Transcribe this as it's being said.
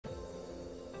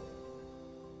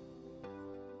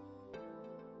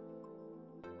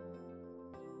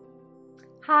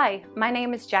Hi, my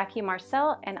name is Jackie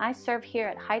Marcel, and I serve here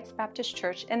at Heights Baptist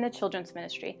Church in the Children's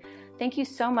Ministry. Thank you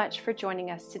so much for joining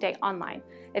us today online.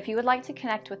 If you would like to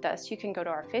connect with us, you can go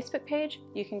to our Facebook page,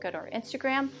 you can go to our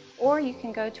Instagram, or you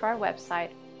can go to our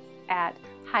website at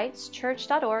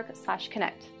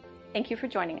heightschurch.org/connect. Thank you for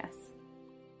joining us.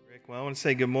 Well, I want to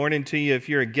say good morning to you if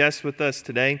you're a guest with us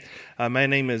today. My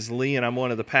name is Lee, and I'm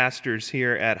one of the pastors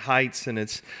here at Heights, and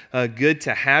it's good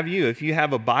to have you. If you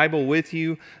have a Bible with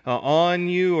you, on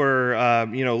you, or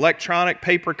electronic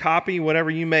paper copy, whatever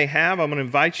you may have, I'm going to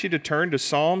invite you to turn to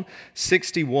Psalm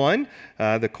 61.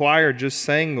 The choir just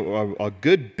sang a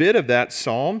good bit of that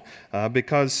psalm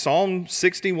because Psalm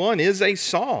 61 is a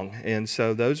song, and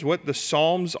so those what the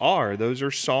Psalms are. Those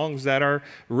are songs that are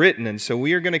written, and so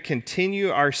we are going to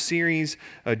continue our series,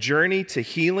 A Journey to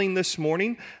Healing, this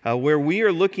morning, where we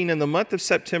are looking in the month of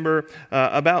September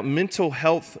about mental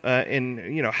health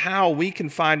and how we can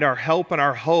find our help and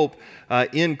our hope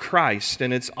in Christ.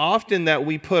 And it's often that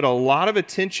we put a lot of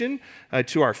attention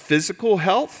to our physical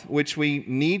health, which we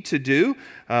need to do.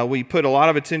 We put a lot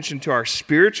of attention to our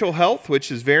spiritual health,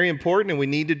 which is very important, and we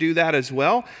need to do that as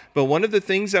well. But one of the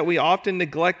things that we often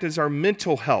neglect is our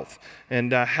mental health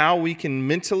and how we can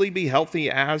mentally be healthy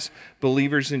as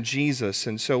believers in Jesus.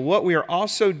 And so what we are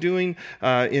also doing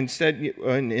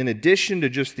in addition to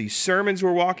just these sermons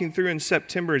we're walking through in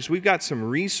September, is we've got some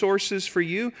resources for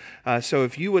you. So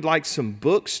if you would like some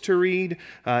books to read,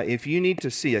 if you need to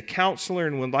see a counselor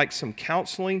and would like some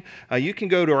counseling, you can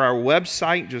go to our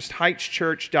website, just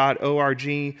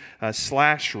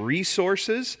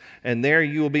heightschurch.org/resources, and there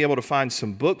you will be able to find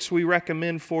some books we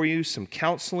recommend for you, some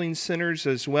counseling centers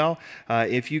as well.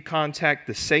 If you contact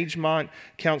the Sagemont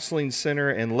Counseling Center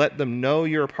and let them know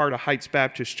you're a part of Heights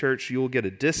Baptist Church, you will get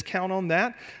a discount on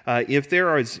that. If there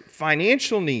are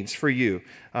financial needs for you,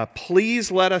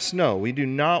 please let us know. We do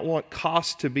not want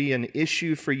cost to be an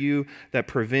issue for you that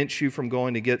prevents you from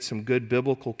going to get some good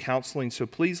biblical counseling. So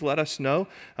please let us know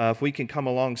if we can come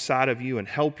alongside of you and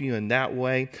help you in that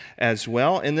way as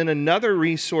well. And then another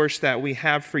resource that we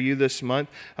have for you this month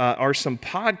are some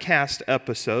podcast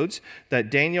episodes that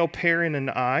Danielle Perrin and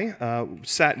I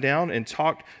sat down and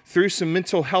talked through some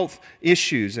mental health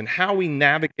issues and how we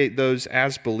navigate those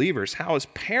as believers. How, as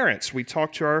parents, we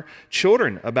talk to our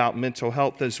children about mental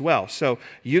health as well. So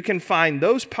you can find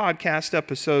those podcast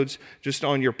episodes just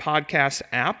on your podcast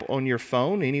app on your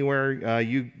phone. Anywhere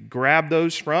you grab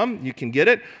those from, you can get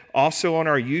it. Also on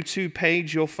our YouTube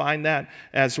page, you'll find that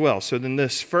as well. So in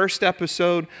this first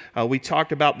episode, we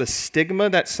talked about the stigma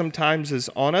that sometimes is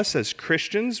on us as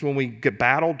Christians when we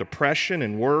battle depression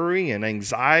and worry and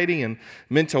anxiety and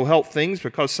mental health things,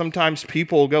 because sometimes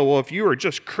people will go, well, if you were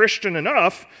just Christian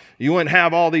enough, you wouldn't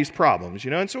have all these problems,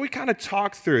 And so we kind of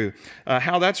talk through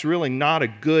how that's really not a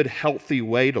good, healthy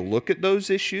way to look at those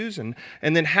issues, and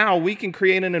then how we can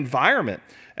create an environment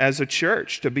as a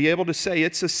church to be able to say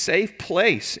it's a safe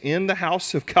place in the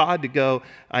house of God to go,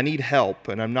 I need help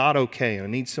and I'm not okay. I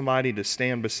need somebody to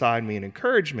stand beside me and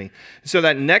encourage me. So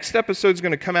that next episode is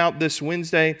going to come out this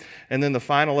Wednesday, and then the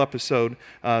final episode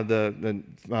the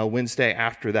Wednesday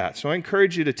after that. So I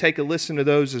encourage you to take a listen to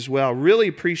those as well. Really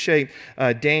appreciate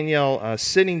Danielle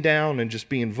sitting down and just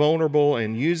being vulnerable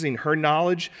and using her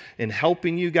knowledge and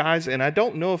helping you guys. And I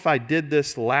don't know if I did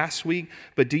this last week,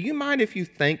 but do you mind if you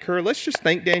thank her? Let's just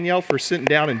thank Danielle for sitting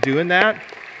down and doing that.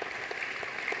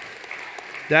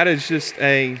 That is just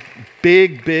a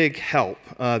big, big help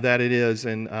that it is,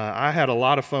 and I had a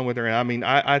lot of fun with her. I mean,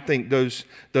 I think those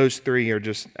three are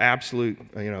just absolute,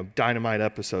 dynamite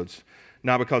episodes.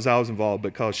 Not because I was involved,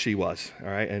 but because she was, all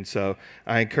right? And so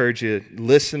I encourage you to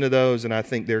listen to those, and I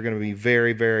think they're going to be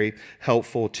very, very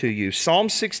helpful to you. Psalm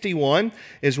 61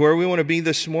 is where we want to be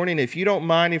this morning. If you don't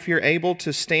mind, if you're able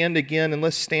to stand again, and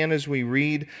let's stand as we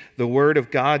read the Word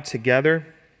of God together.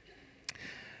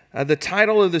 The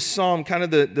title of the psalm, kind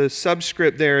of the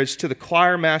subscript there, is to the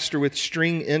choir master with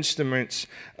string instruments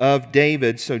of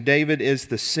David. So David is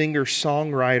the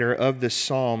singer-songwriter of this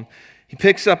psalm. He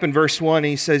picks up in verse 1 and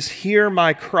he says, "Hear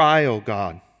my cry, O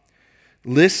God.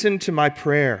 Listen to my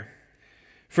prayer.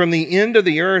 From the end of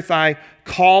the earth I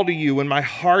call to you when my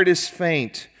heart is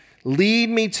faint. Lead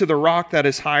me to the rock that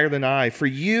is higher than I, for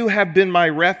you have been my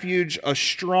refuge, a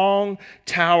strong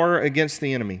tower against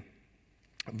the enemy."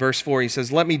 Verse 4, he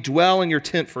says, "Let me dwell in your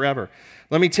tent forever.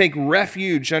 Let me take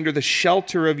refuge under the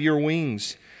shelter of your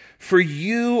wings. For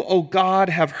you, O God,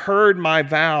 have heard my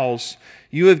vows.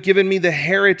 You have given me the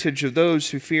heritage of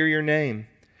those who fear your name."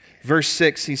 Verse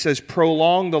 6, he says,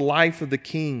 "Prolong the life of the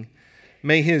king.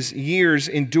 May his years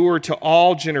endure to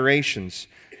all generations.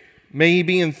 May he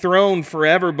be enthroned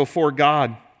forever before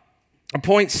God.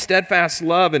 Appoint steadfast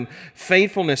love and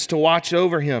faithfulness to watch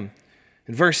over him.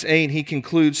 In verse 8, he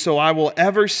concludes, so I will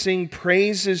ever sing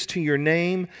praises to your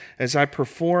name as I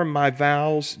perform my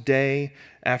vows day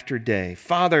after day.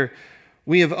 Father,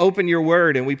 we have opened your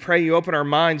word, and we pray you open our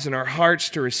minds and our hearts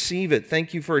to receive it.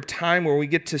 Thank you for a time where we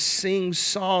get to sing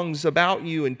songs about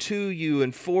you and to you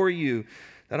and for you.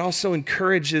 That also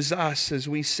encourages us as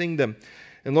we sing them.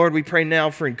 And Lord, we pray now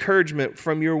for encouragement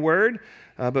from your word,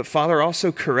 but Father,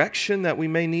 also correction that we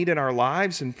may need in our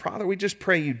lives. And Father, we just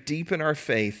pray you deepen our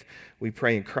faith. We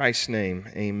pray in Christ's name,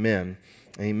 amen.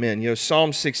 Amen. You know,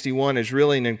 Psalm 61 is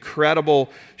really an incredible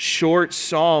short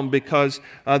psalm because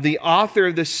the author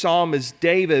of this psalm is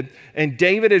David, and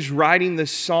David is writing this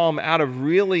psalm out of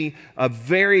really a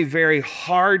very, very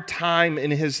hard time in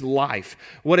his life.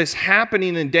 What is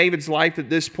happening in David's life at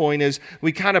this point is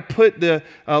we kind of put the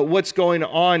what's going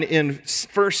on in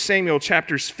 1 Samuel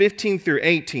chapters 15 through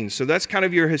 18. So that's kind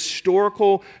of your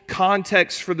historical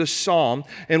context for the psalm.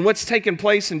 And what's taken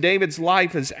place in David's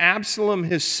life is Absalom,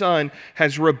 his son,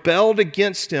 has rebelled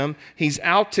against him. He's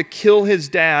out to kill his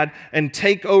dad and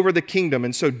take over the kingdom.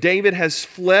 And so David has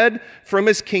fled from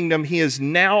his kingdom. He is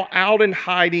now out in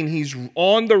hiding. He's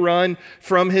on the run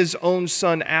from his own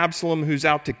son Absalom, who's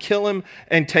out to kill him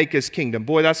and take his kingdom.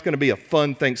 Boy, that's going to be a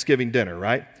fun Thanksgiving dinner,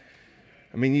 right?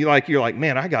 I mean, you're like,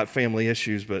 man, I got family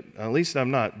issues, but at least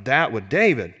I'm not that with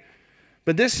David.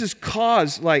 But this has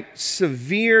caused like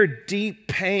severe, deep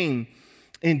pain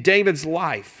in David's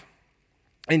life.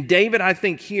 And David, I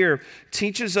think here,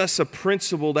 teaches us a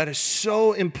principle that is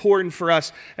so important for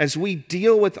us as we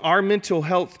deal with our mental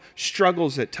health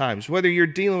struggles at times. Whether you're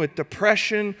dealing with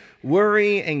depression,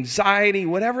 worry, anxiety,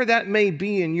 whatever that may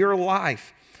be in your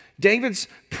life. David's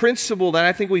principle that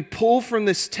I think we pull from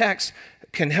this text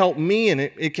can help me and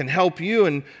it can help you.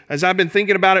 And as I've been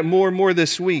thinking about it more and more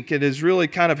this week, it has really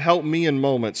kind of helped me in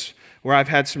moments where I've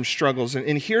had some struggles.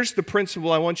 And here's the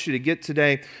principle I want you to get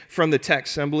today from the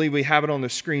text. I believe we have it on the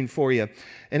screen for you.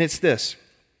 And it's this.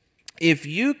 If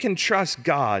you can trust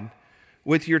God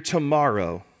with your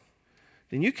tomorrow,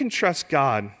 then you can trust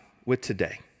God with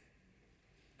today.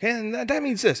 Okay? And that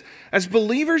means this. As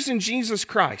believers in Jesus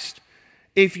Christ,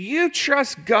 if you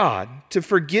trust God to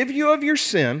forgive you of your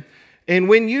sin, and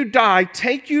when you die,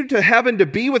 take you to heaven to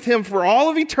be with him for all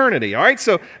of eternity. All right?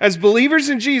 So as believers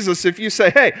in Jesus, if you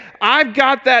say, hey, I've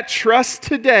got that trust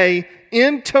today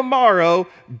in tomorrow,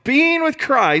 being with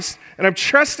Christ, and I'm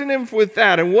trusting him with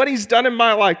that and what he's done in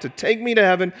my life to take me to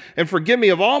heaven and forgive me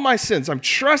of all my sins. I'm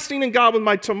trusting in God with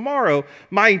my tomorrow,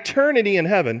 my eternity in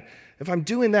heaven. If I'm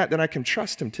doing that, then I can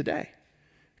trust him today.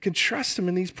 I can trust him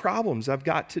in these problems I've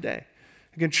got today.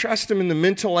 I can trust him in the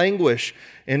mental anguish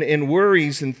and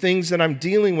worries and things that I'm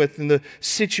dealing with and the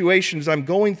situations I'm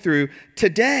going through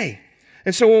today.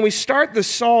 And so when we start the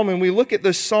psalm and we look at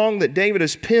the song that David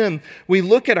has penned, we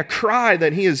look at a cry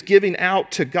that he is giving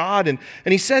out to God. And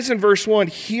he says in verse 1,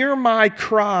 hear my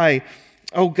cry,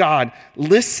 O God,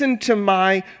 listen to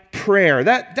my prayer.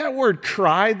 That word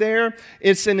cry there,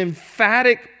 it's an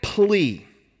emphatic plea.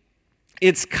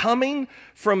 It's coming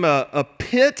from a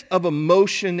pit of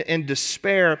emotion and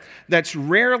despair that's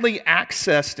rarely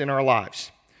accessed in our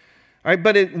lives. All right,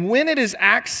 but when it is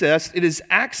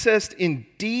accessed in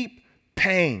deep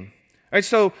pain. All right,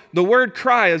 so the word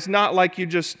cry is not like you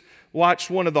just watched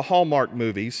one of the Hallmark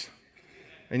movies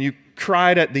and you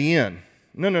cried at the end.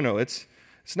 No. It's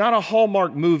not a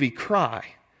Hallmark movie cry.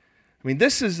 I mean,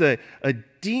 this is a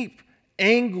deep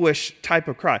anguish type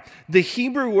of cry. The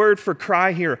Hebrew word for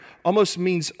cry here almost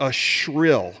means a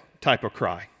shrill type of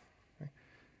cry.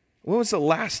 When was the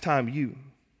last time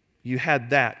you had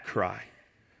that cry?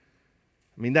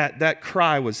 I mean, that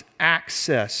cry was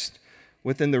accessed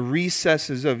within the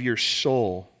recesses of your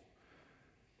soul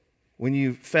when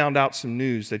you found out some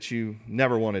news that you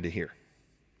never wanted to hear.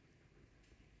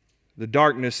 The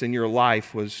darkness in your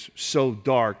life was so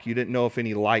dark you didn't know if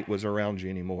any light was around you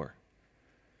anymore.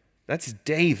 That's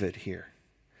David here.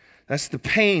 That's the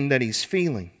pain that he's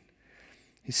feeling.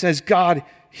 He says, God,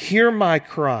 hear my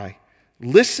cry.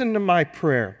 Listen to my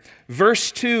prayer.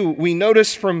 Verse 2, we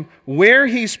notice from where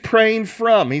he's praying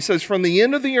from. He says, from the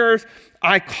end of the earth,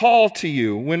 I call to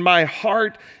you when my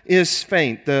heart is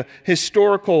faint. The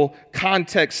historical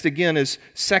context, again, is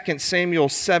 2 Samuel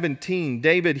 17.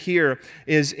 David here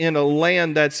is in a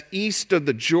land that's east of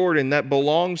the Jordan that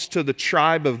belongs to the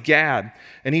tribe of Gad.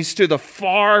 And he's to the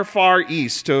far, far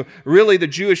east. To really the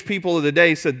Jewish people of the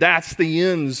day said that's the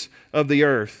ends of the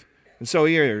earth. And so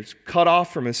he's cut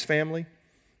off from his family,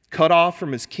 cut off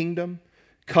from his kingdom,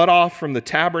 cut off from the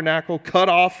tabernacle, cut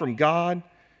off from God,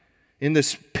 in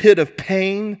this pit of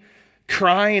pain,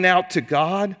 crying out to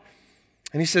God.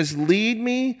 And he says, lead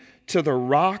me to the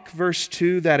rock, verse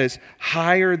 2, that is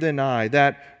higher than I.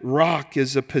 That rock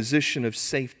is a position of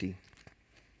safety.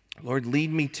 Lord,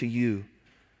 lead me to you.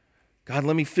 God,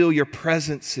 let me feel your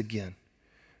presence again.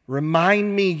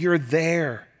 Remind me you're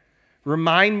there.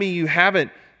 Remind me you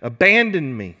haven't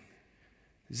abandoned me.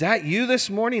 Is that you this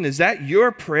morning? Is that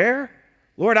your prayer?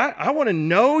 Lord, I want to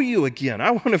know you again.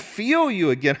 I want to feel you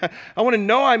again. I want to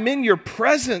know I'm in your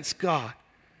presence, God.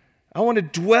 I want to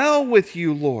dwell with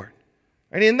you, Lord.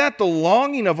 And isn't that the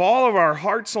longing of all of our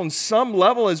hearts on some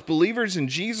level as believers in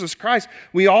Jesus Christ?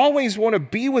 We always want to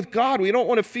be with God. We don't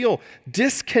want to feel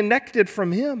disconnected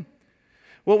from Him.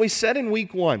 What we said in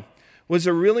week 1 was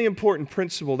a really important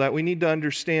principle that we need to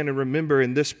understand and remember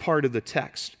in this part of the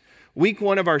text. Week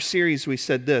 1 of our series, we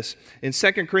said this. In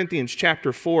 2 Corinthians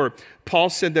chapter 4, Paul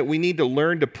said that we need to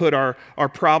learn to put our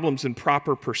problems in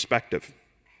proper perspective.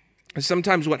 And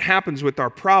sometimes what happens with our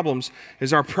problems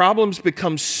is our problems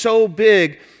become so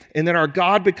big and then our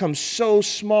God becomes so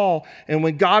small. And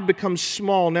when God becomes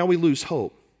small, now we lose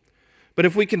hope. But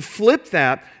if we can flip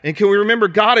that and can we remember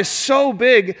God is so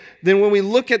big, then when we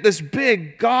look at this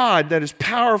big God that is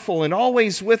powerful and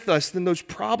always with us, then those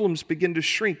problems begin to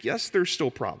shrink. Yes, there's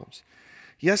still problems.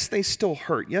 Yes, they still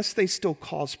hurt. Yes, they still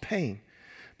cause pain.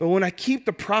 But when I keep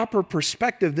the proper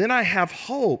perspective, then I have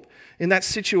hope in that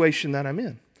situation that I'm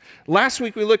in. Last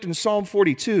week we looked in Psalm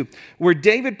 42 where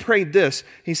David prayed this.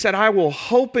 He said, I will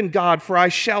hope in God, for I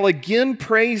shall again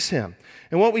praise Him.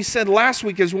 And what we said last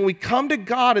week is when we come to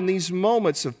God in these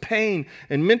moments of pain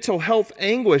and mental health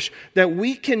anguish, that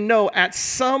we can know at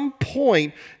some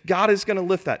point God is going to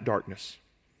lift that darkness.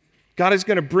 God is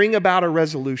going to bring about a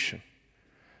resolution.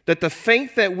 That the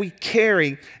faith that we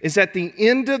carry is at the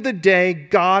end of the day,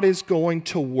 God is going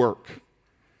to work.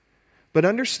 But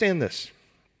understand this,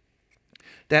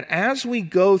 that as we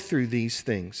go through these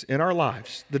things in our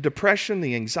lives, the depression,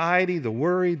 the anxiety, the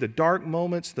worry, the dark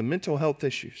moments, the mental health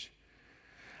issues,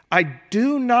 I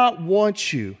do not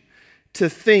want you to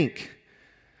think,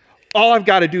 all I've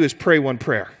got to do is pray one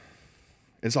prayer.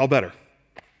 It's all better.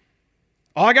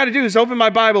 All I got to do is open my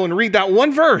Bible and read that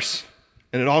one verse,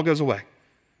 and it all goes away.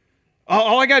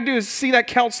 All I got to do is see that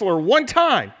counselor one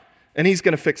time, and he's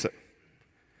going to fix it.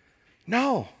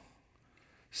 No.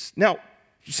 Now,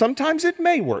 sometimes it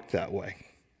may work that way,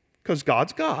 because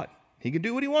God's God. He can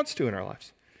do what He wants to in our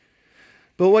lives.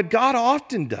 But what God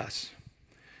often does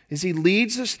is He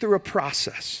leads us through a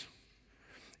process.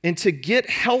 And to get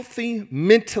healthy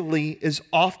mentally is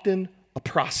often a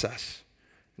process.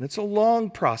 And it's a long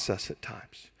process at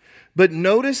times. But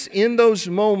notice in those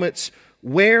moments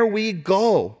where we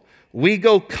go. We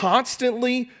go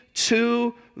constantly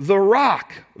to the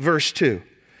rock, verse 2.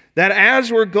 That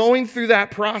as we're going through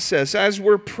that process, as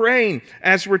we're praying,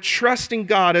 as we're trusting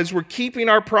God, as we're keeping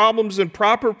our problems in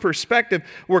proper perspective,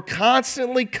 we're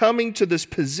constantly coming to this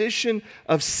position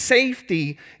of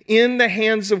safety in the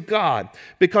hands of God.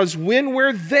 Because when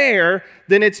we're there,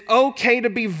 then it's okay to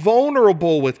be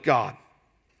vulnerable with God.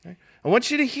 Okay? I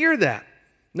want you to hear that.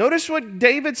 Notice what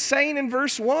David's saying in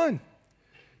verse 1.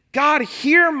 God,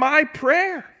 hear my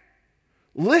prayer.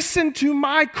 Listen to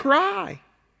my cry.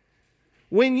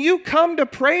 When you come to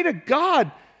pray to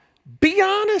God, be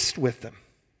honest with Him.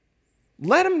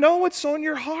 Let Him know what's on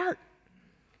your heart.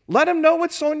 Let Him know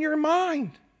what's on your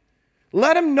mind.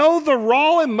 Let Him know the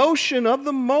raw emotion of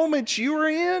the moment you are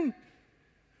in.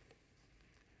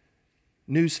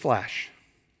 Newsflash.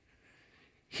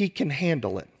 He can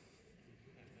handle it.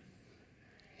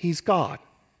 He's God,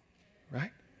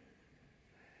 right?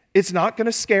 It's not going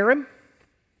to scare Him.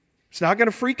 It's not going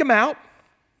to freak Him out.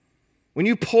 When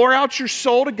you pour out your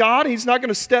soul to God, He's not going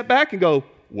to step back and go,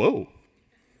 whoa,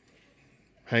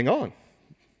 hang on.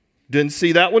 Didn't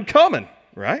see that one coming,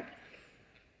 right?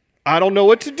 I don't know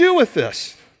what to do with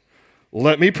this.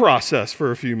 Let me process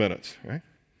for a few minutes, right?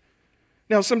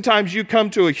 Now, sometimes you come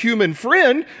to a human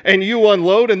friend and you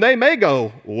unload and they may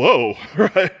go, whoa,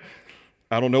 right?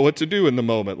 I don't know what to do in the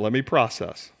moment. Let me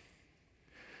process.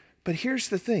 But here's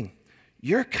the thing.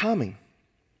 You're coming.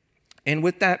 And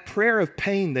with that prayer of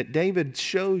pain that David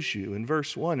shows you in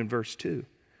verse 1 and verse 2,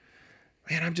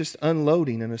 man, I'm just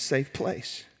unloading in a safe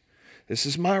place. This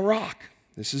is my rock.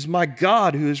 This is my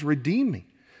God who has redeemed me.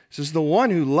 This is the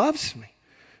one who loves me.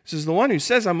 This is the one who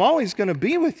says, I'm always going to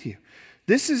be with you.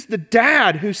 This is the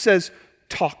dad who says,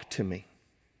 talk to me.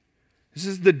 This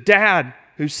is the dad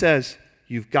who says,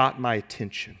 you've got my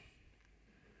attention.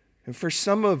 And for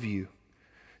some of you,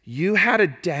 you had a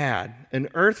dad, an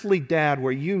earthly dad,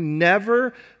 where you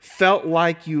never felt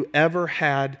like you ever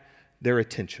had their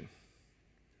attention.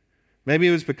 Maybe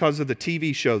it was because of the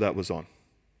TV show that was on.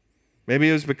 Maybe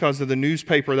it was because of the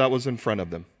newspaper that was in front of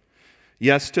them.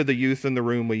 Yes, to the youth in the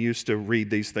room, we used to read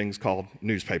these things called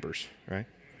newspapers, right?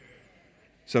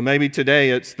 So maybe today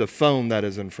it's the phone that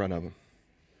is in front of them.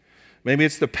 Maybe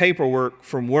it's the paperwork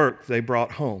from work they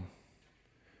brought home.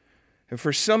 And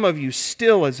for some of you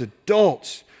still as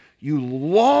adults, you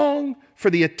long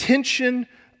for the attention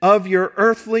of your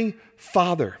earthly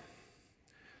father.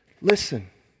 Listen,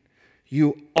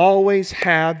 you always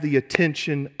have the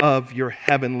attention of your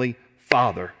heavenly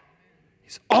Father.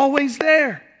 He's always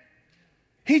there.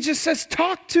 He just says,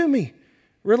 talk to me,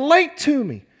 relate to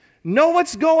me, know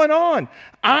what's going on.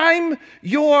 I'm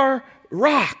your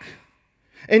rock.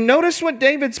 And notice what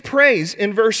David's prays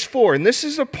in verse 4. And this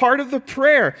is a part of the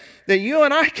prayer that you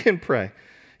and I can pray.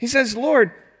 He says,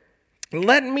 Lord,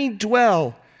 let me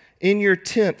dwell in your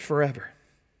tent forever.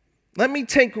 Let me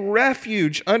take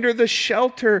refuge under the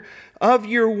shelter of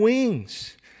your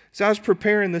wings. So I was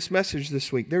preparing this message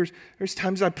this week. There's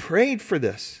times I prayed for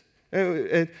this.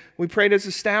 We prayed as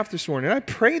a staff this morning. I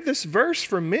prayed this verse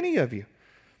for many of you.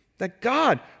 That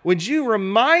God, would you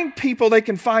remind people they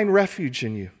can find refuge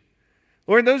in you?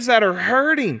 Lord, those that are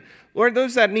hurting, Lord,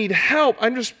 those that need help,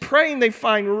 I'm just praying they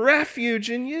find refuge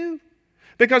in you.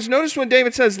 Because notice when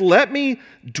David says, let me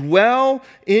dwell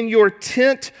in your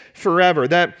tent forever.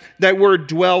 That word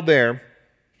dwell there,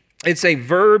 it's a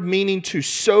verb meaning to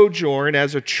sojourn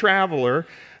as a traveler,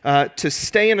 to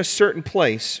stay in a certain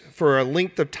place for a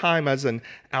length of time as an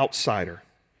outsider.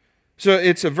 So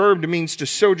it's a verb that means to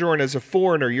sojourn as a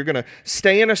foreigner. You're going to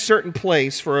stay in a certain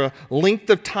place for a length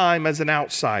of time as an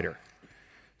outsider.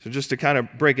 So just to kind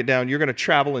of break it down, you're going to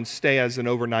travel and stay as an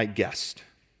overnight guest.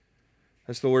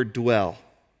 That's the word dwell.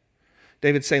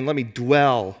 David's saying, let me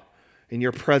dwell in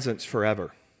your presence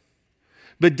forever.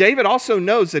 But David also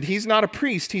knows that he's not a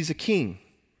priest, he's a king.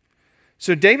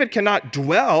 So David cannot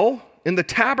dwell in the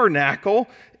tabernacle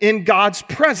in God's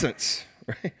presence.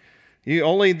 Right?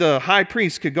 Only the high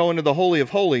priest could go into the Holy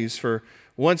of Holies for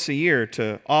once a year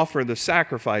to offer the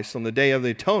sacrifice on the Day of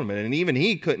the Atonement. And even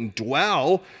he couldn't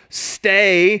dwell,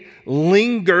 stay,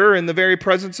 linger in the very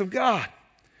presence of God.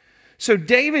 So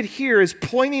David here is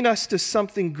pointing us to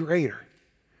something greater.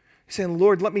 He's saying,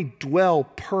 Lord, let me dwell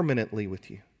permanently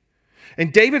with you.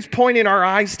 And David's pointing our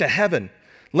eyes to heaven.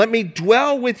 Let me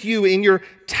dwell with you in your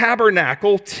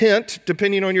tabernacle, tent,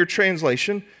 depending on your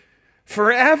translation,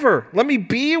 forever. Let me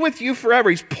be with you forever.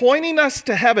 He's pointing us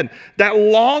to heaven, that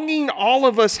longing all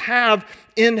of us have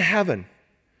in heaven.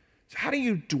 So how do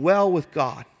you dwell with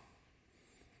God?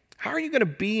 How are you going to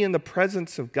be in the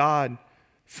presence of God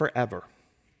forever?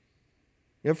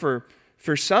 You know,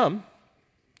 for some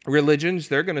religions,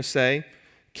 they're going to say,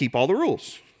 keep all the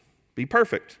rules, be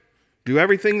perfect, do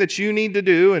everything that you need to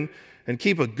do, and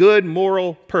keep a good,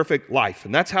 moral, perfect life.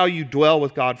 And that's how you dwell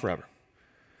with God forever.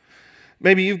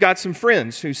 Maybe you've got some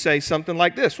friends who say something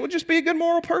like this, well, just be a good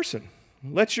moral person.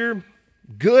 Let your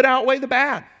good outweigh the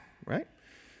bad, right?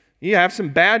 You have some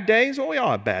bad days. Well, we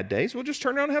all have bad days. We'll just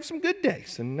turn around and have some good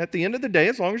days. And at the end of the day,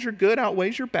 as long as your good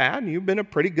outweighs your bad, and you've been a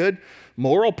pretty good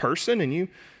moral person, and you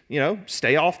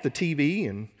stay off the TV,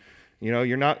 and,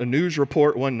 you're not a news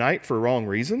report one night for wrong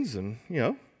reasons, and,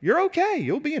 you're okay.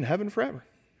 You'll be in heaven forever.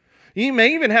 You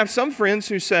may even have some friends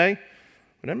who say,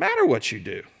 it doesn't matter what you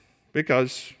do,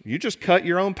 because you just cut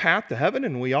your own path to heaven,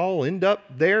 and we all end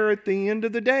up there at the end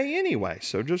of the day anyway.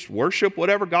 So just worship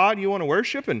whatever God you want to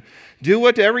worship and do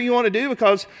whatever you want to do,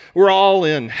 because we're all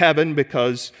in heaven,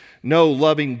 because no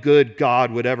loving, good God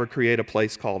would ever create a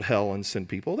place called hell and send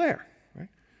people there. Right?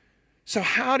 So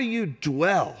how do you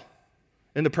dwell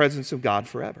in the presence of God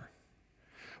forever?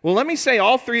 Well, let me say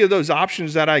all three of those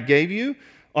options that I gave you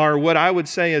are what I would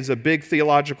say is a big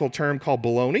theological term called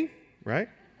baloney, right?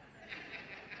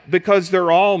 Because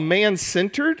they're all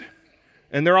man-centered,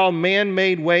 and they're all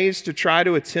man-made ways to try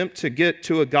to attempt to get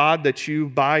to a God that you,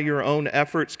 by your own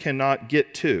efforts, cannot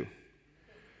get to.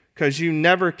 Because you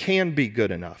never can be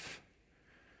good enough.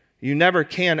 You never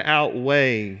can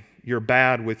outweigh your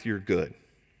bad with your good.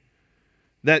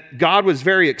 That God was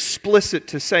very explicit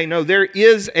to say, no, there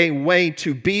is a way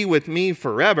to be with me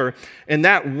forever, and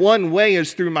that one way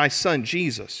is through my Son,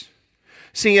 Jesus.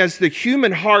 See, as the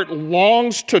human heart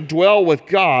longs to dwell with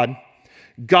God,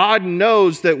 God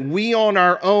knows that we on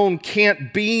our own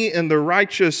can't be in the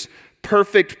righteous,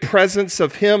 perfect presence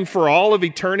of Him for all of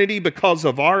eternity because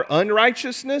of our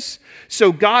unrighteousness.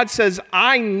 So God says,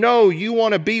 I know you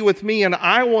want to be with me and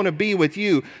I want to be with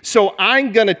you. So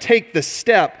I'm going to take the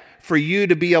step for you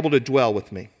to be able to dwell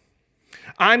with me.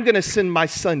 I'm going to send my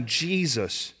Son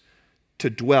Jesus to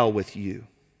dwell with you.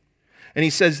 And he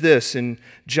says this in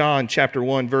John chapter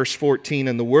 1, verse 14,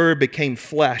 and the Word became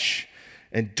flesh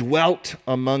and dwelt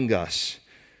among us.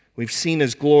 We've seen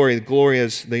His glory, the glory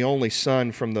as the only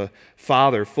Son from the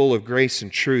Father, full of grace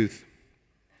and truth.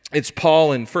 It's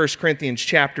Paul in 1 Corinthians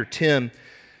chapter 10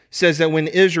 says that when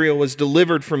Israel was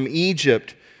delivered from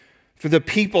Egypt, for the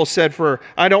people said, "For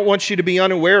I don't want you to be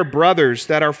unaware, brothers,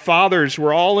 that our fathers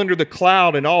were all under the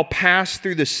cloud and all passed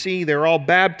through the sea. They were all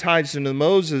baptized into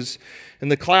Moses in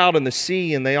the cloud and the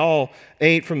sea, and they all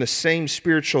ate from the same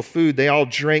spiritual food. They all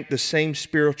drank the same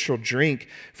spiritual drink,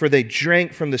 for they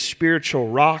drank from the spiritual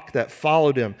rock that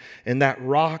followed them, and that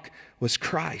rock was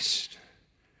Christ."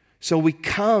 So we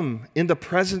come in the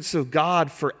presence of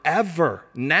God forever,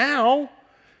 now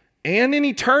and in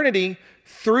eternity,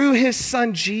 through His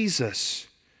Son Jesus,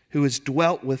 who has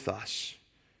dwelt with us,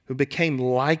 who became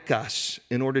like us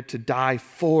in order to die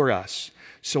for us,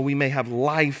 so we may have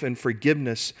life and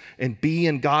forgiveness and be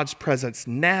in God's presence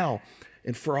now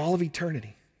and for all of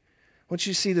eternity. I want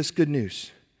you to see this good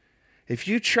news. If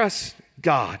you trust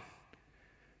God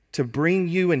to bring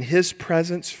you in His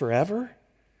presence forever,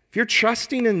 if you're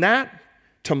trusting in that,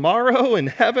 tomorrow in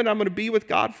heaven I'm going to be with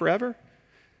God forever,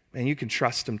 man, you can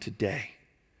trust Him today.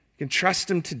 You can trust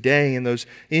Him today in those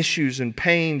issues and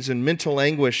pains and mental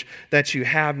anguish that you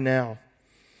have now.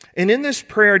 And in this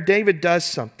prayer, David does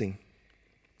something.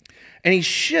 And he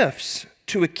shifts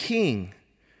to a king.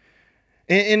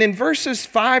 And in verses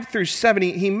 5 through 7,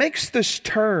 he makes this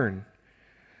turn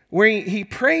where he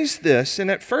prays this. And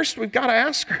at first, we've got to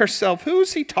ask ourselves, who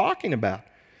is he talking about?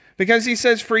 Because he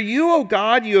says, "For you, O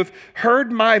God, you have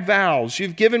heard my vows.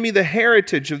 You've given me the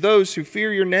heritage of those who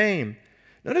fear your name."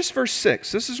 Notice verse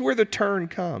 6. This is where the turn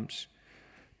comes.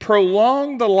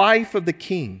 "Prolong the life of the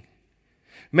king.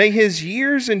 May his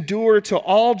years endure to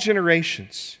all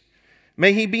generations.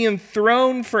 May he be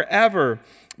enthroned forever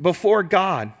before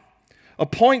God.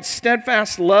 Appoint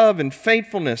steadfast love and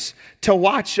faithfulness to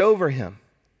watch over him."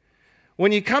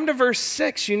 When you come to verse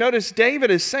 6, you notice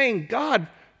David is saying, God,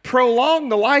 prolong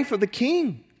the life of the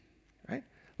king. Right?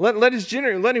 Let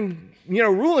him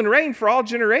rule and reign for all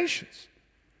generations.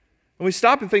 And we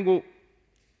stop and think, well,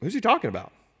 who's he talking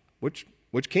about? Which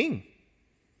king?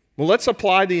 Well, let's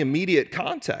apply the immediate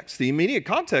context. The immediate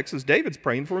context is David's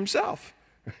praying for himself.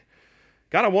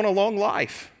 God, I want a long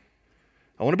life.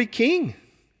 I want to be king.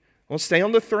 I want to stay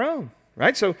on the throne.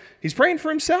 Right? So he's praying for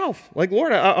himself. Like,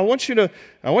 Lord, I want you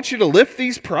to lift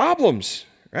these problems.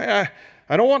 Right?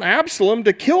 I don't want Absalom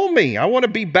to kill me. I want to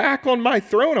be back on my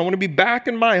throne. I want to be back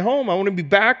in my home. I want to be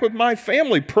back with my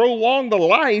family. Prolong the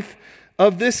life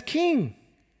of this king.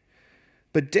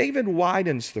 But David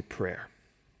widens the prayer.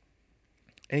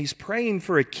 And he's praying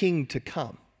for a king to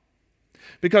come.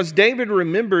 Because David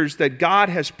remembers that God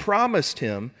has promised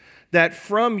him that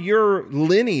from your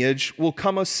lineage will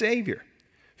come a Savior.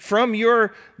 From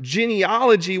your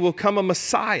genealogy will come a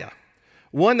Messiah.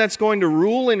 One that's going to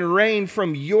rule and reign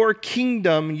from your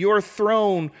kingdom, your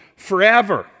throne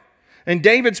forever. And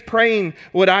David's praying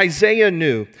what Isaiah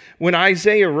knew when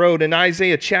Isaiah wrote in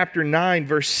Isaiah chapter 9,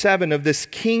 verse 7, of this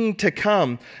king to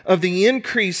come, of the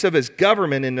increase of his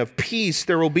government and of peace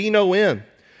there will be no end.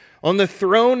 On the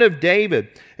throne of David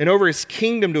and over his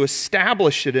kingdom to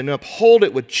establish it and uphold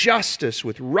it with justice,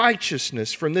 with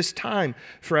righteousness from this time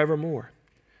forevermore.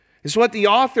 It's what the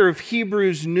author of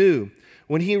Hebrews knew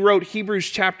when he wrote Hebrews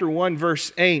chapter 1,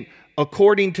 verse 8,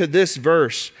 according to this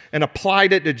verse, and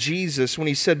applied it to Jesus when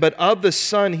he said, "But of the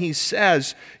Son," he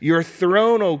says, "Your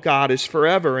throne, O God, is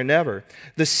forever and ever.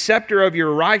 The scepter of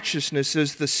your righteousness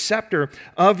is the scepter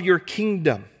of your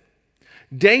kingdom."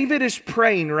 David is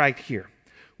praying right here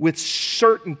with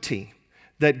certainty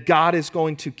that God is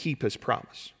going to keep his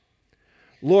promise.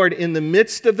 Lord, in the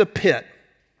midst of the pit,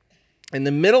 in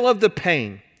the middle of the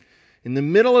pain, in the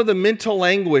middle of the mental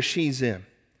anguish he's in,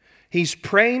 he's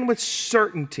praying with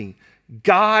certainty,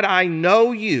 God, I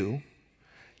know you.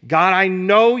 God, I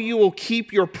know you will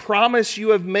keep your promise you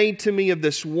have made to me of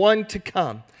this one to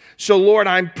come. So, Lord,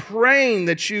 I'm praying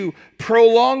that you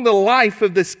prolong the life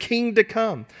of this king to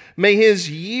come. May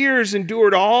his years endure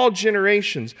to all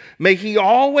generations. May he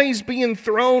always be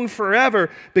enthroned forever,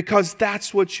 because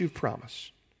that's what you've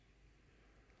promised.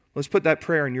 Let's put that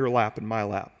prayer in your lap and my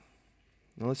lap.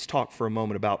 Now let's talk for a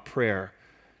moment about prayer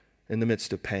in the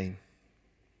midst of pain.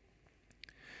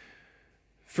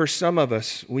 For some of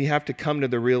us, we have to come to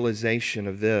the realization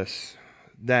of this,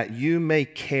 that you may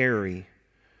carry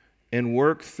and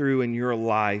work through in your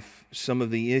life some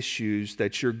of the issues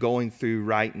that you're going through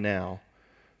right now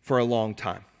for a long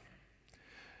time.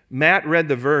 Matt read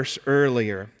the verse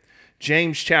earlier,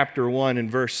 James chapter 1 and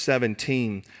verse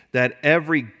 17, that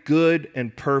every good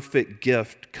and perfect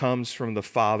gift comes from the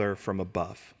Father from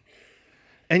above.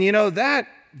 And that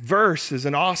verse is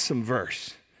an awesome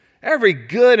verse. Every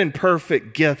good and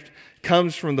perfect gift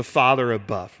comes from the Father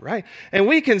above, right? And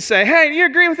we can say, hey, do you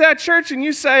agree with that, church? And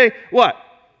you say, what?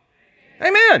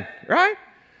 Amen, right?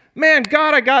 Man,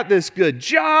 God, I got this good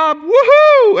job.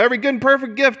 Woohoo! Every good and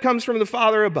perfect gift comes from the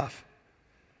Father above.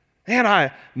 And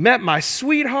I met my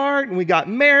sweetheart, and we got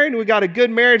married, and we got a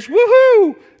good marriage.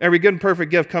 Woohoo! Every good and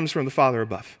perfect gift comes from the Father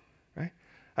above, right?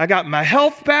 I got my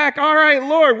health back. All right,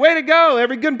 Lord, way to go.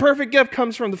 Every good and perfect gift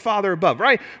comes from the Father above,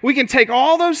 right? We can take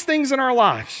all those things in our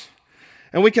lives,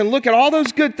 and we can look at all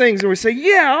those good things, and we say,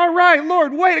 yeah, all right,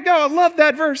 Lord, way to go. I love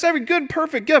that verse. Every good and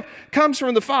perfect gift comes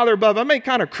from the Father above. I may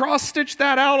kind of cross-stitch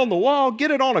that out on the wall, get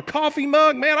it on a coffee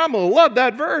mug. Man, I'm going to love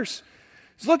that verse.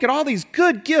 Look at all these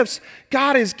good gifts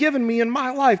God has given me in my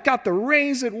life. Got the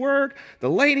raise at work, the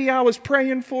lady I was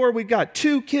praying for. We got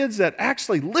 2 kids that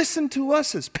actually listen to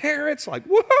us as parents. Like,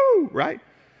 woohoo, right?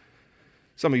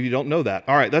 Some of you don't know that.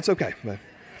 All right, that's okay.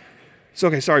 It's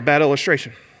okay, sorry, bad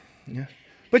illustration. Yeah.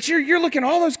 But you're looking at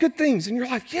all those good things, and you're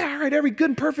like, yeah, all right, every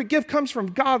good and perfect gift comes from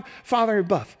God, Father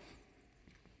above.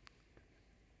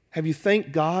 Have you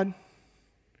thanked God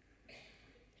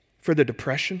for the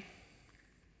depression?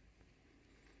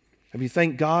 Have you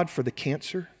thanked God for the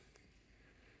cancer?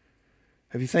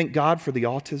 Have you thanked God for the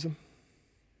autism?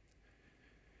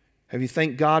 Have you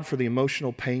thanked God for the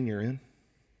emotional pain you're in?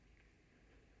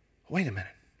 Wait a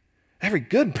minute. Every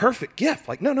good and perfect gift.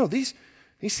 Like, no, these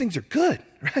things are good,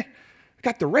 right? I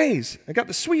got the raise. I got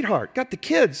the sweetheart. Got the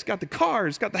kids. Got the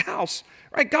cars. Got the house.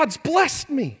 Right? God's blessed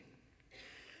me.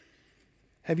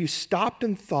 Have you stopped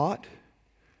and thought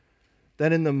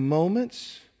that in the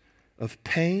moments of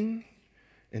pain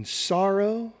and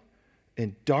sorrow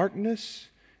and darkness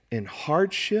and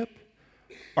hardship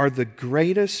are the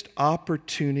greatest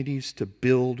opportunities to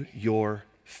build your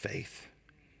faith?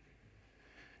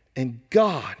 And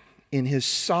God, in His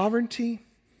sovereignty,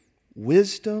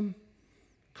 wisdom,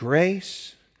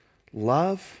 grace,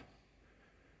 love,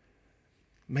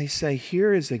 may say,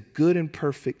 here is a good and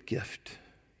perfect gift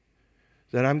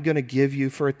that I'm going to give you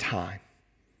for a time,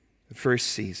 for a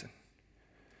season,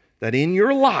 that in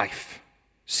your life,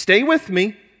 stay with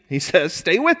me, He says,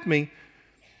 stay with me,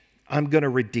 I'm going to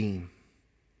redeem.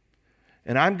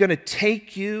 And I'm going to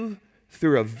take you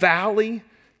through a valley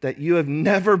that you have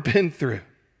never been through.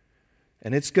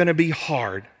 And it's going to be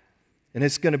hard, and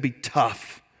it's going to be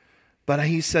tough. But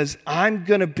He says, I'm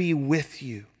going to be with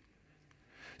you.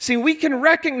 See, we can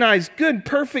recognize good,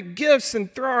 perfect gifts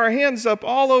and throw our hands up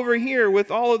all over here with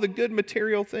all of the good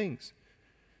material things.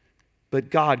 But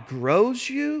God grows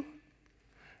you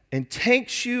and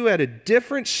takes you at a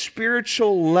different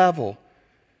spiritual level,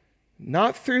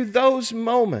 not through those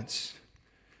moments,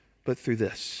 but through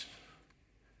this,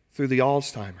 through the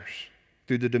Alzheimer's,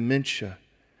 through the dementia,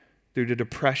 through the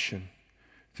depression,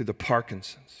 through the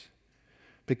Parkinson's.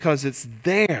 Because it's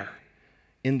there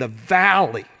in the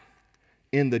valley,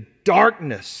 in the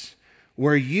darkness,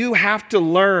 where you have to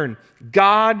learn,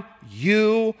 God,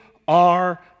 you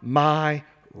are my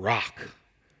rock.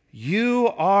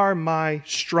 You are my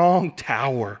strong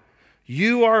tower.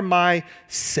 You are my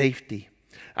safety.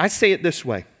 I say it this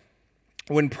way.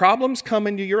 When problems come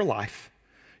into your life,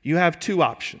 you have 2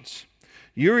 options.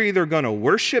 You're either going to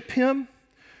worship Him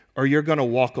or you're going to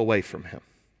walk away from Him.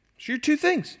 It's your 2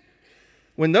 things.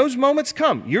 When those moments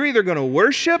come, you're either going to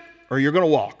worship or you're going to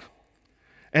walk.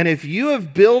 And if you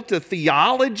have built a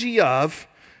theology of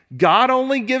God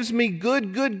only gives me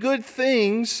good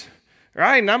things,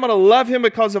 right? And I'm going to love Him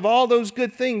because of all those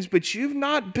good things, but you've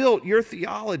not built your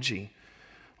theology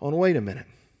on, wait a minute,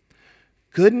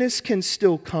 goodness can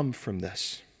still come from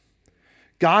this.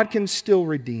 God can still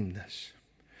redeem this.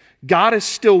 God is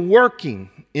still working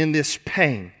in this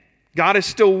pain. God is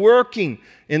still working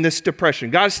in this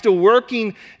depression. God is still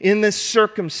working in this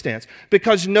circumstance.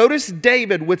 Because notice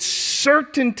David with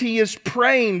certainty is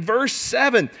praying, verse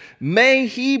 7, may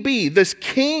he be this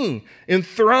king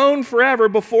enthroned forever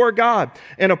before God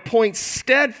and appoint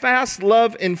steadfast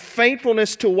love and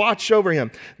faithfulness to watch over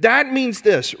him. That means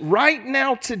this, right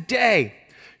now today,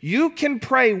 you can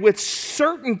pray with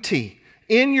certainty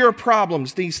in your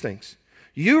problems these things.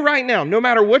 You right now, no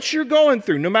matter what you're going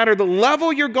through, no matter the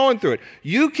level you're going through it,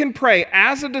 you can pray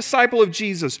as a disciple of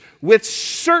Jesus with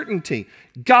certainty,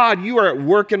 God, you are at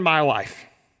work in my life.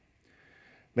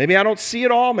 Maybe I don't see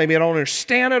it all, maybe I don't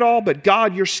understand it all, but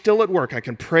God, you're still at work. I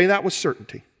can pray that with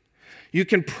certainty. You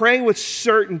can pray with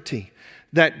certainty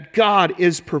that God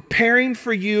is preparing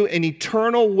for you an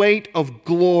eternal weight of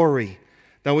glory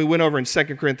that we went over in 2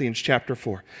 Corinthians chapter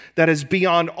 4, that is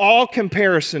beyond all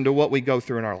comparison to what we go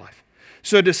through in our life.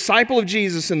 So a disciple of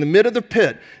Jesus in the middle of the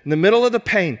pit, in the middle of the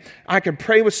pain, I can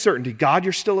pray with certainty, God,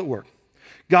 you're still at work.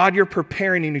 God, you're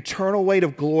preparing an eternal weight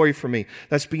of glory for me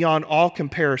that's beyond all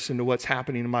comparison to what's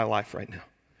happening in my life right now.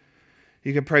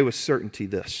 You can pray with certainty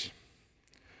this.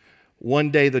 One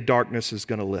day the darkness is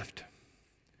going to lift.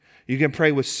 You can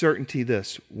pray with certainty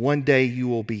this. One day you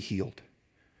will be healed.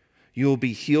 You will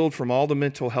be healed from all the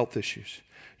mental health issues.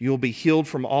 You will be healed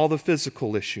from all the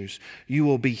physical issues. You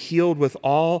will be healed with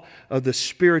all of the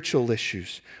spiritual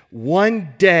issues.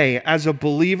 One day, as a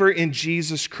believer in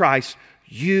Jesus Christ,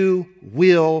 you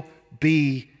will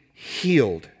be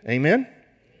healed. Amen?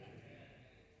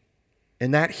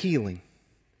 And that healing,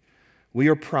 we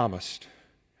are promised,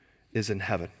 is in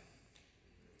heaven.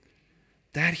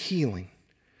 That healing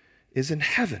is in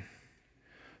heaven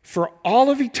for all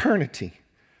of eternity,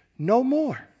 no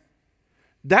more.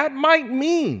 That might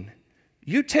mean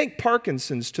you take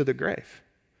Parkinson's to the grave.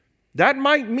 That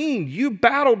might mean you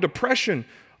battle depression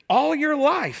all your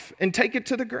life and take it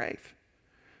to the grave.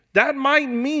 That might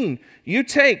mean you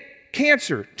take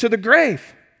cancer to the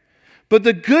grave. But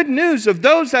the good news of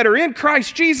those that are in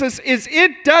Christ Jesus is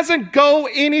it doesn't go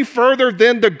any further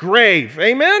than the grave.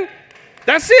 Amen?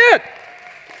 That's it.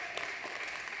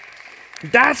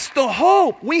 That's the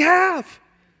hope we have.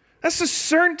 That's the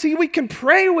certainty we can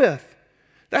pray with.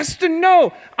 That's to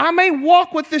know I may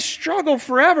walk with this struggle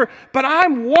forever, but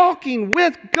I'm walking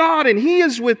with God and He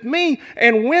is with me.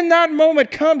 And when that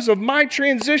moment comes of my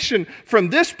transition from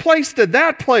this place to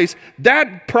that place,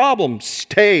 that problem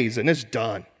stays and it's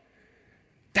done.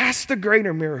 That's the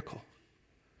greater miracle.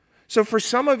 So for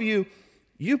some of you,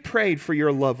 you prayed for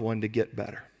your loved one to get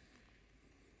better.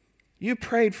 You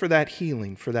prayed for that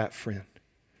healing for that friend.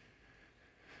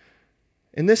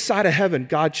 In this side of heaven,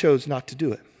 God chose not to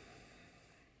do it.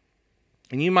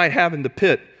 And you might have in the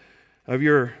pit of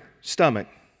your stomach,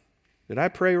 did I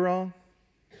pray wrong?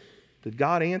 Did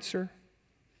God answer?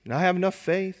 Did I have enough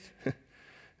faith?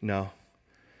 No.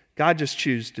 God just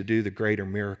chose to do the greater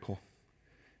miracle.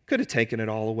 Could have taken it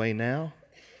all away now.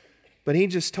 But He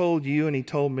just told you and He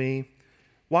told me,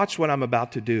 watch what I'm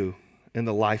about to do in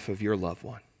the life of your loved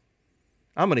one.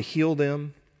 I'm going to heal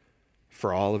them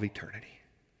for all of eternity.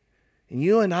 And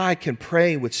you and I can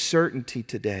pray with certainty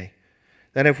today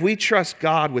that if we trust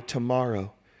God with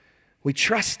tomorrow, we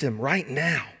trust Him right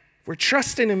now. If we're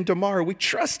trusting Him tomorrow, we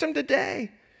trust Him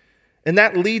today. And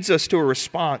that leads us to a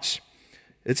response.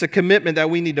 It's a commitment that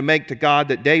we need to make to God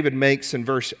that David makes in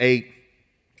verse 8.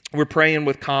 We're praying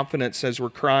with confidence as we're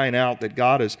crying out that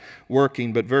God is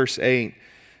working. But verse 8,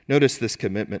 notice this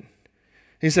commitment.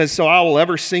 He says, so I will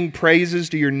ever sing praises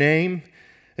to your name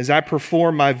as I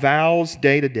perform my vows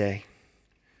day to day.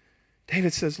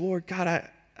 David says, Lord God,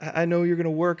 I know you're going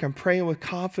to work. I'm praying with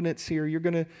confidence here. You're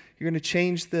going to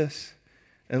change this.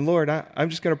 And Lord, I'm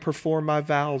just going to perform my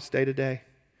vows day to day.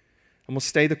 I'm going to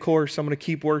stay the course. I'm going to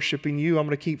keep worshiping you. I'm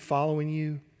going to keep following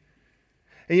you.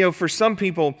 And for some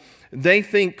people, they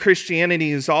think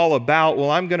Christianity is all about,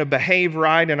 well, I'm going to behave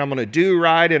right and I'm going to do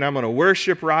right and I'm going to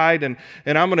worship right and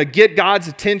I'm going to get God's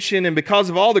attention. And because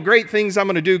of all the great things I'm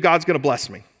going to do, God's going to bless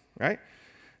me, right?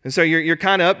 And so you're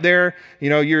kind of up there,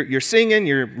 you're singing,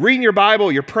 you're reading your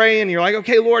Bible, you're praying, and you're like,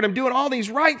 okay, Lord, I'm doing all these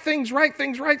right things.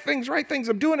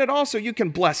 I'm doing it all so you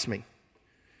can bless me.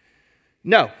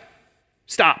 No,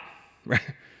 stop. If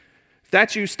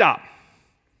that's you, stop.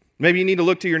 Maybe you need to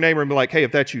look to your neighbor and be like, hey,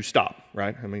 if that's you, stop,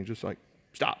 right? I mean, just like,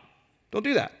 stop. Don't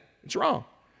do that. It's wrong.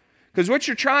 Because what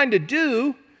you're trying to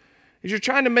do is you're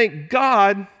trying to make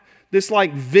God this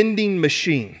like vending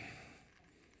machine.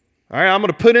 All right, I'm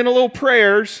going to put in a little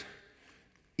prayers.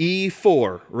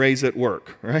 E4, raise at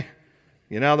work, right?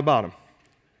 Down the bottom.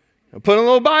 I'll put in a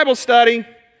little Bible study.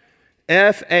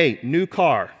 F8, new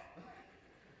car.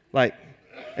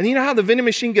 And you know how the vending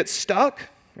machine gets stuck,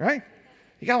 right?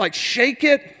 You got to shake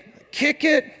it, kick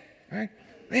it, right?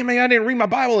 Man, I didn't read my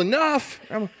Bible enough.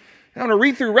 I'm going to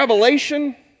read through Revelation.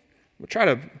 I'm going to try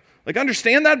to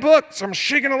understand that book. So I'm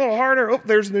shaking a little harder. Oh,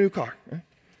 there's the new car, right?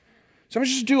 So I'm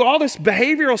just do all this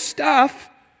behavioral stuff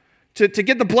to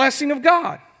get the blessing of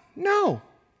God. No,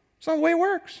 it's not the way it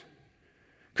works.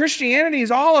 Christianity is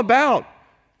all about,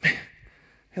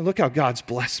 hey, look how God's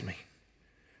blessed me.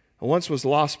 I once was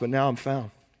lost, but now I'm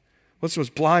found. Once was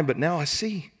blind, but now I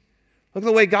see. Look at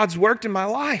the way God's worked in my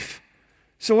life.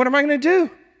 So what am I going to do?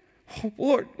 Oh,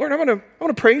 Lord, I'm going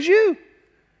to praise you.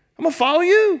 I'm going to follow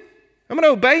you. I'm going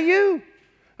to obey you.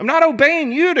 I'm not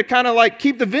obeying you to kind of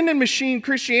keep the vending machine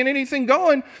Christianity thing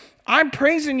going. I'm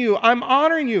praising you. I'm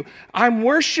honoring you. I'm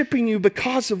worshiping you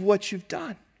because of what you've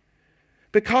done.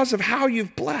 Because of how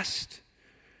you've blessed.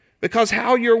 Because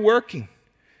how you're working.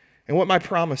 And what my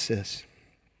promise is.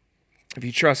 If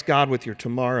you trust God with your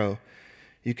tomorrow,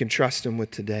 you can trust Him with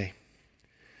today.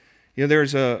 You know,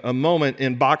 there's a moment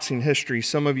in boxing history.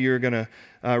 Some of you are going to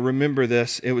remember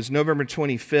this. It was November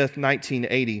 25th,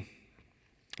 1980.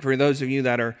 For those of you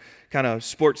that are kind of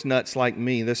sports nuts like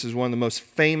me, this is one of the most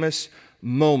famous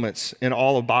moments in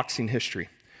all of boxing history.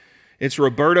 It's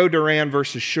Roberto Duran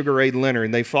versus Sugar Ray Leonard,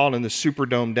 and they fought in the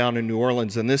Superdome down in New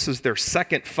Orleans, and this is their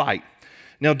second fight.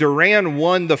 Now, Duran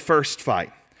won the first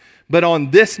fight, but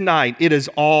on this night, it is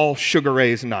all Sugar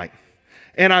Ray's night.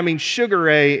 And I mean, Sugar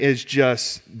Ray is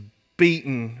just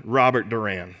beating Robert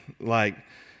Duran like,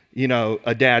 you know,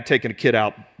 a dad taking a kid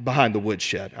out behind the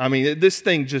woodshed. I mean, this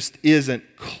thing just isn't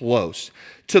close.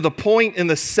 To the point in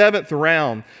the 7th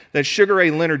round that Sugar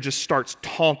Ray Leonard just starts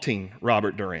taunting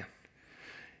Robert Duran.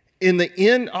 In the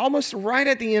end, almost right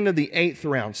at the end of the 8th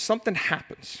round, something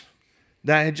happens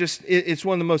that it's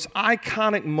one of the most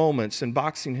iconic moments in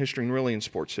boxing history and really in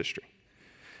sports history.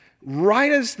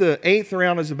 Right as the 8th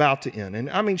round is about to end, and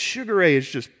I mean, Sugar Ray is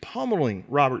just pummeling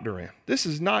Robert Duran. This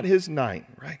is not his night,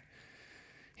 right?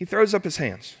 He throws up his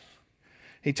hands.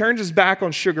 He turns his back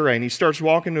on Sugar Ray and he starts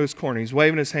walking to his corner. He's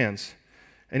waving his hands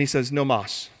and he says, "No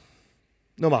mas.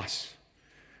 No mas."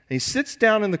 And he sits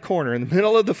down in the corner in the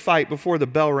middle of the fight before the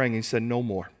bell rang. He said, "No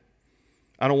more.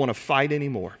 I don't want to fight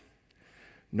anymore.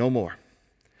 No more."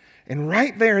 And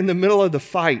right there in the middle of the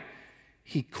fight,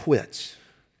 he quits.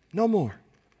 No more.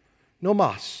 No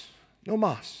mas. No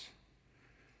mas.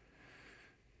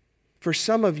 For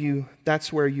some of you,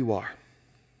 that's where you are.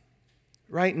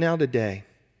 Right now today,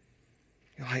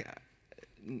 you're like,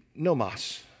 no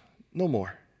mas. No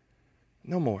more.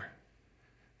 No more.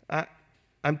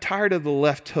 I'm tired of the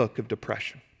left hook of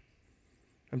depression.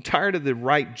 I'm tired of the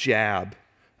right jab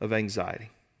of anxiety.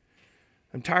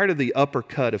 I'm tired of the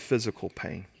uppercut of physical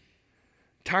pain.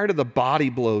 I'm tired of the body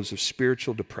blows of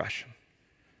spiritual depression.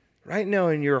 Right now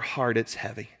in your heart, it's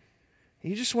heavy.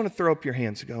 You just want to throw up your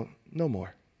hands and go, no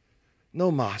more.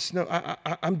 No mas. No,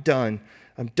 I'm done.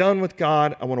 I'm done with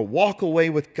God. I want to walk away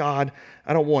with God.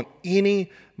 I don't want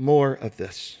any more of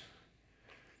this.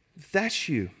 If that's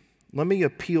you, let me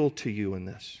appeal to you in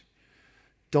this.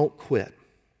 Don't quit.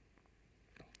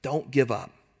 Don't give up.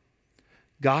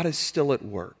 God is still at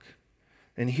work.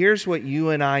 And here's what you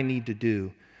and I need to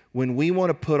do when we want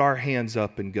to put our hands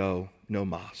up and go, no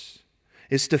mas.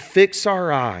 It's to fix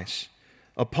our eyes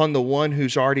upon the one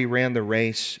who's already ran the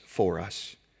race for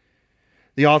us.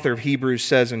 The author of Hebrews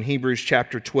says in Hebrews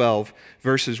chapter 12,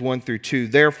 verses 1 through 2,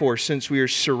 "Therefore, since we are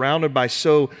surrounded by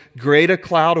so great a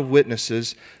cloud of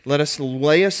witnesses, let us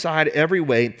lay aside every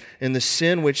weight and the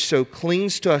sin which so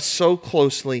clings to us so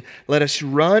closely. Let us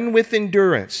run with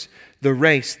endurance the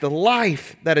race, the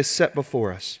life that is set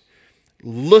before us,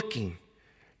 looking."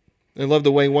 I love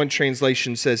the way one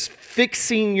translation says,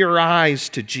 "Fixing your eyes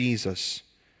to Jesus,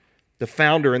 the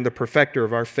founder and the perfecter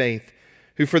of our faith,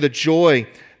 who for the joy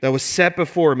that was set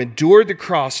before him endured the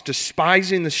cross,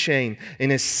 despising the shame,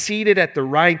 and is seated at the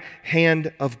right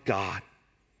hand of God."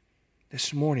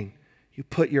 This morning, you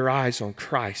put your eyes on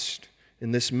Christ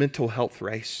in this mental health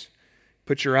race.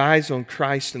 Put your eyes on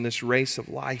Christ in this race of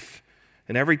life.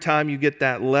 And every time you get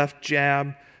that left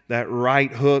jab, that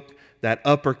right hook, that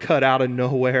uppercut out of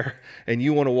nowhere, and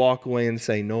you want to walk away and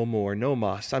say, no more, no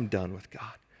mas, I'm done with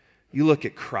God. You look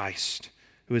at Christ,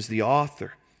 who is the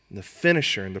author and the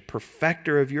finisher and the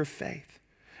perfecter of your faith.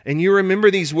 And you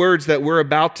remember these words that we're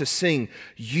about to sing.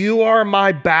 You are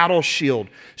my battle shield,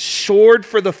 sword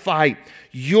for the fight.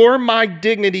 You're my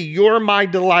dignity. You're my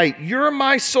delight. You're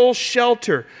my soul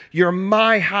shelter. You're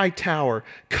my high tower.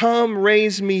 Come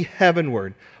raise me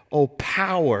heavenward, O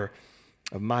power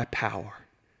of my power.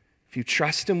 If you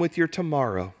trust Him with your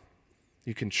tomorrow,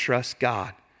 you can trust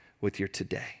God with your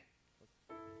today.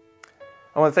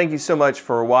 I want to thank you so much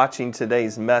for watching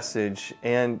today's message,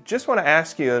 and just want to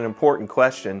ask you an important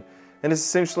question, and it's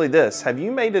essentially this. Have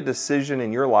you made a decision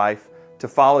in your life to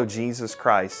follow Jesus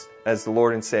Christ as the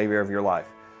Lord and Savior of your life?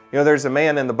 You know, there's a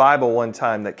man in the Bible one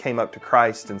time that came up to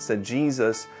Christ and said,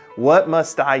 "Jesus, what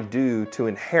must I do to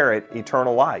inherit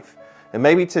eternal life?" And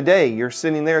maybe today you're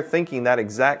sitting there thinking that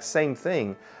exact same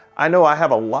thing. I know I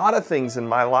have a lot of things in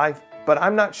my life, but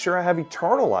I'm not sure I have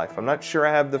eternal life. I'm not sure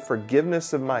I have the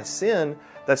forgiveness of my sin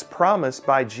that's promised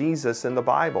by Jesus in the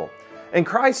Bible. And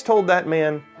Christ told that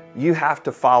man, you have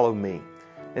to follow me.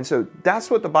 And so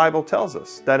that's what the Bible tells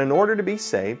us, that in order to be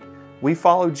saved, we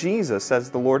follow Jesus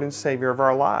as the Lord and Savior of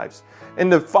our lives.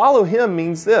 And to follow Him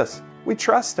means this, we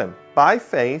trust Him. By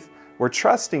faith, we're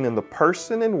trusting in the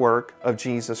person and work of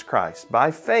Jesus Christ. By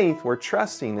faith, we're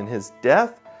trusting in His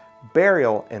death,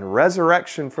 burial, and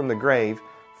resurrection from the grave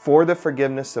for the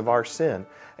forgiveness of our sin.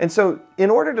 And so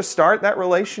in order to start that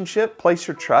relationship, place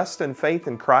your trust and faith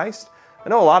in Christ. I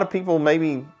know a lot of people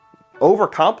maybe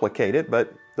overcomplicate it,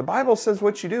 but The Bible says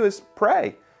what you do is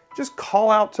pray. Just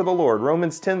call out to the Lord.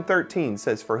 Romans 10:13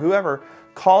 says, "For whoever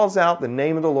calls out the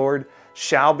name of the Lord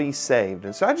shall be saved."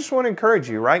 And so I just want to encourage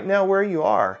you right now where you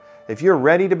are. If you're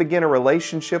ready to begin a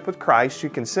relationship with Christ, you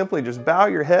can simply just bow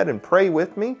your head and pray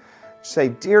with me. Say,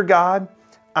 "Dear God,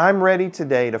 I'm ready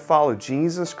today to follow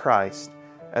Jesus Christ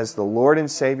as the Lord and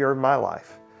Savior of my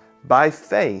life. By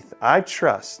faith, I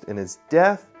trust in His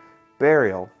death,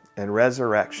 burial, and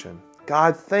resurrection.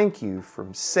 God, thank you for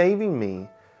saving me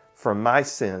from my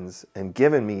sins and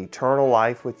giving me eternal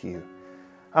life with you."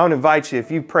 I want to invite you,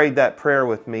 if you prayed that prayer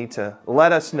with me, to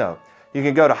let us know. You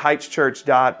can go to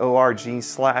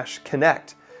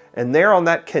heightschurch.org/connect. And there on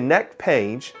that Connect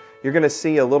page, you're going to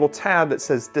see a little tab that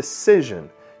says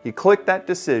Decision. You click that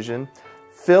decision,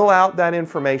 fill out that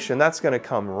information. That's going to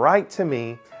come right to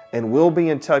me, and we'll be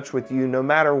in touch with you no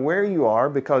matter where you are,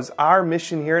 because our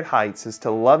mission here at Heights is to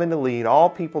love and to lead all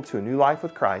people to a new life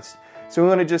with Christ. So we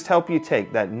want to just help you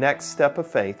take that next step of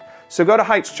faith. So go to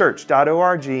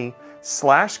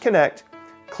heightschurch.org/connect,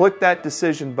 click that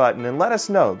decision button, and let us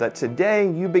know that today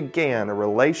you began a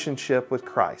relationship with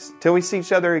Christ. Till we see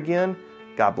each other again,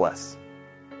 God bless.